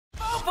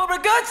for a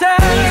good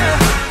time.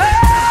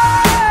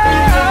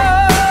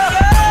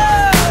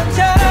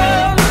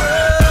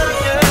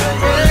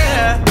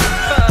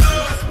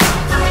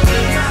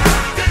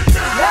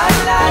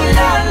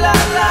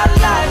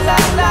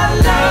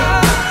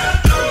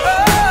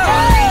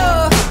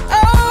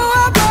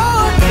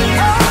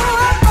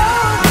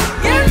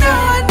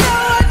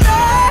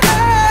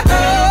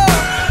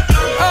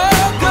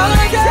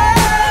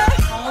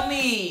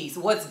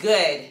 What's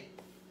good?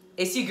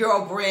 It's your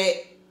girl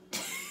Britt.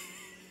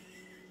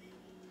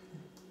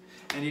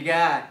 And you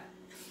got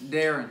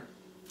Darren.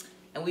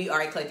 And we are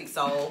Eklektiq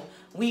Soul.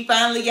 We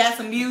finally got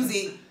some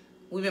music.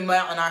 We've been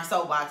mounting our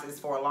soapboxes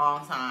for a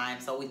long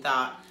time, so we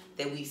thought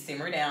that we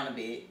simmer down a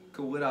bit,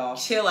 Cool it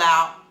off. chill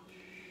out,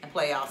 and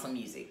play out some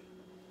music.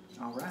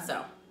 All right.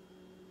 So,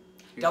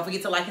 don't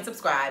forget to like and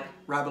subscribe.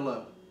 Right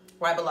below.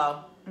 Right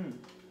below.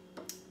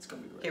 It's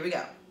gonna be great. Here we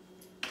go.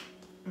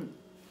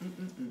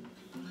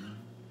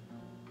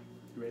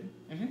 You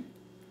ready?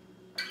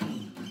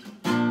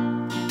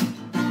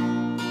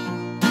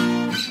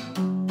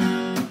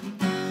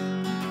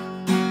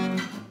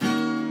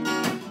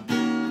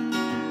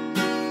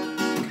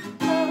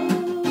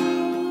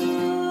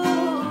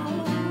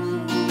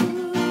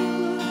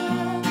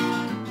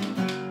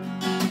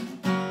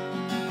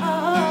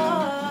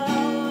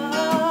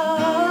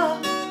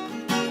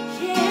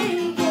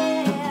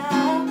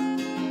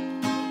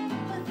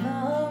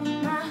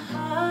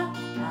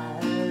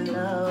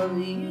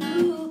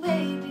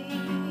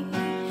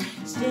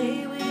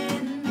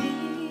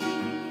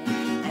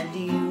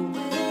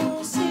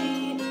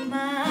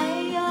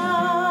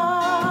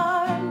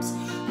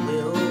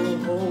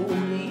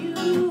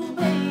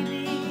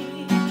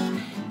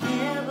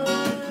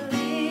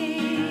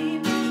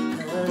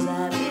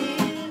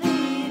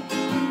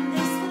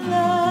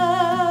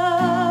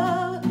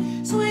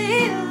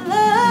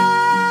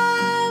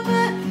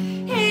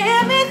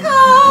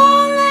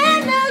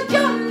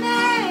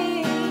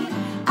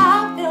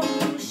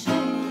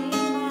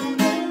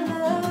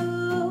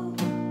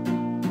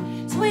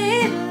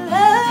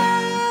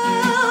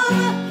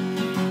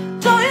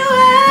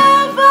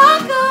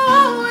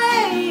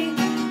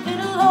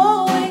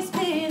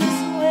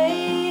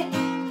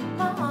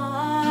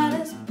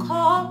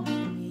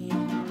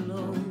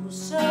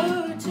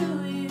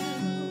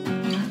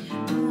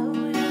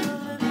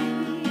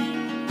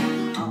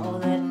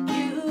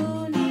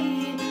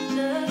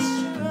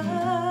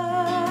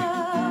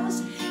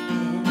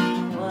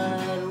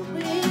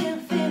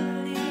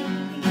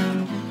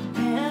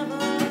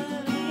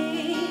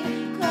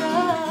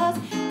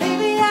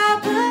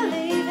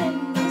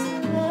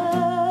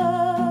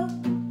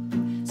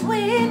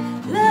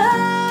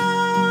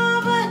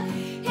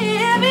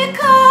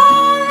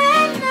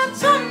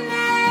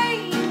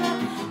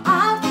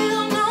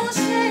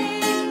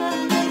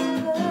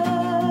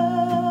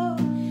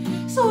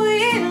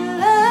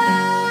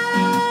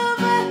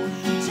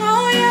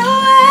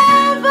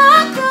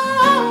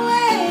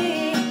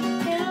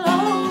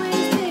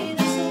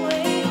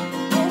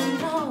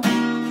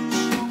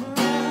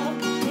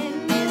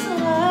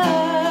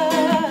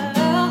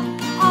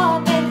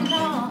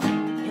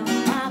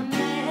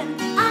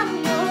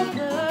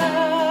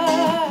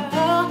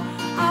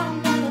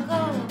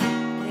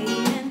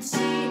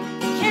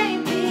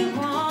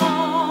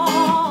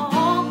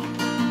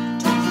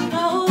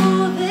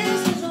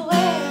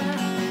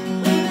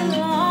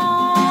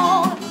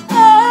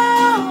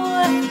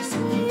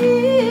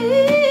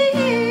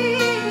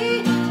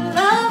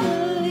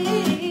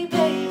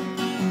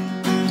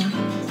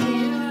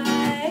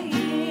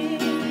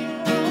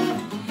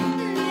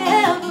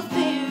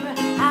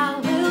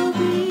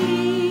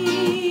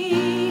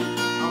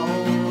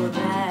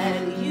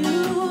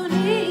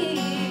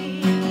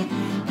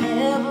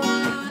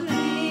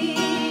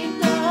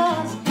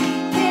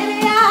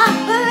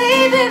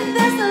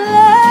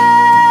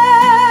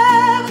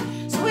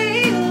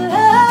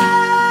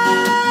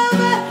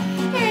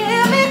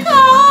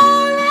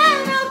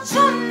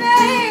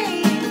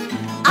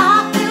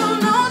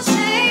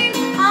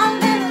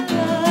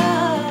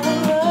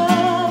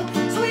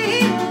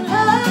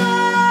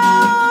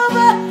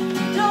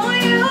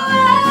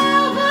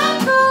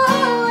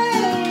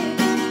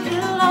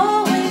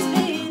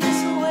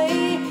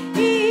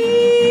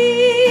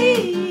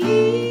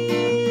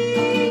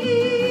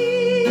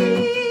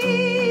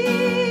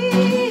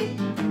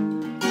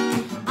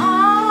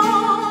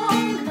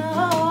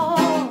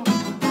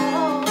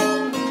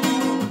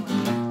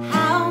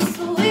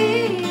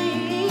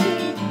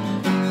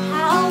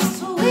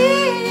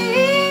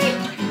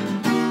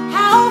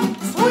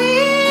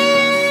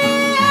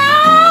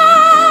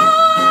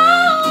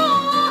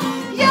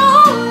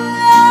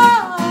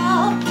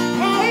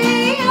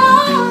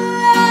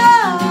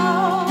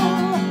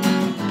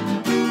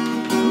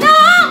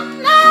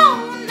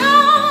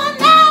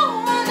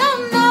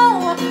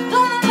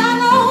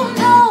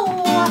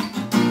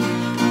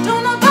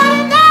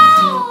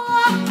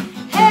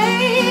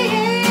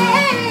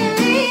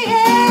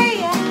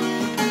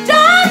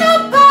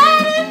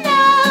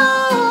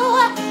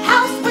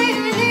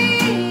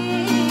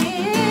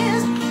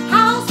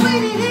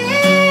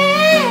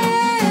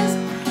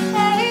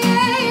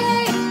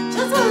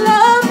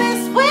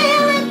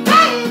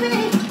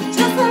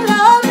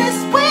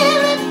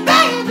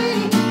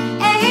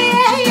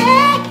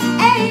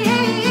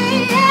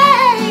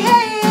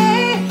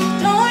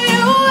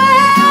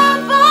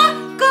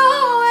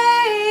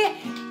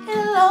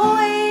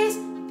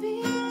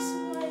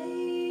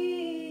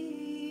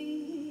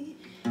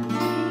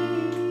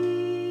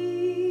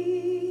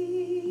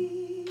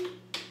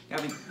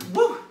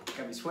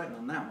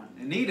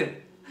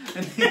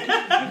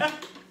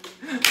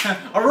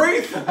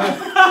 Aretha.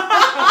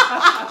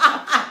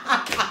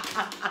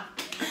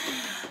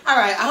 All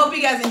right. I hope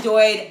you guys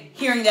enjoyed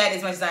hearing that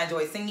as much as I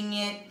enjoyed singing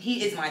it.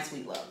 He is my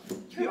sweet love.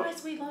 You're my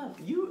sweet love.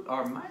 You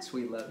are my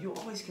sweet love. You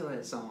always kill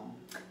that song.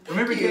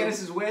 Remember you.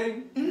 Candace's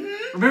wedding?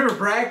 Mm-hmm. Remember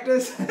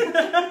practice? We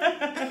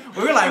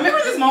were like,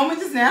 remember this moment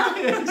just now?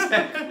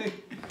 Exactly.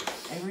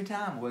 Every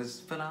time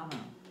was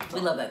phenomenal. We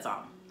love that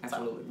song.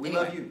 Absolutely. We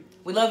anyway, love you.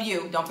 We love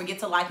you. Don't forget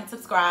to like and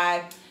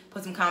subscribe.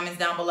 Put some comments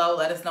down below.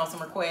 Let us know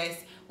some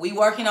requests. We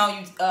working on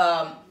you,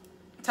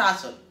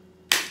 Tasha.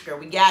 Girl,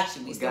 we got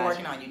you. We still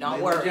working on you.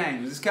 Don't worry.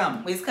 James, it's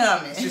coming. It's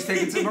coming. It's just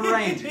taking some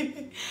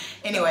arranging.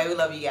 Anyway, we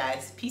love you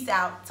guys. Peace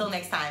out. Till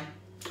next time.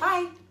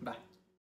 Bye. Bye.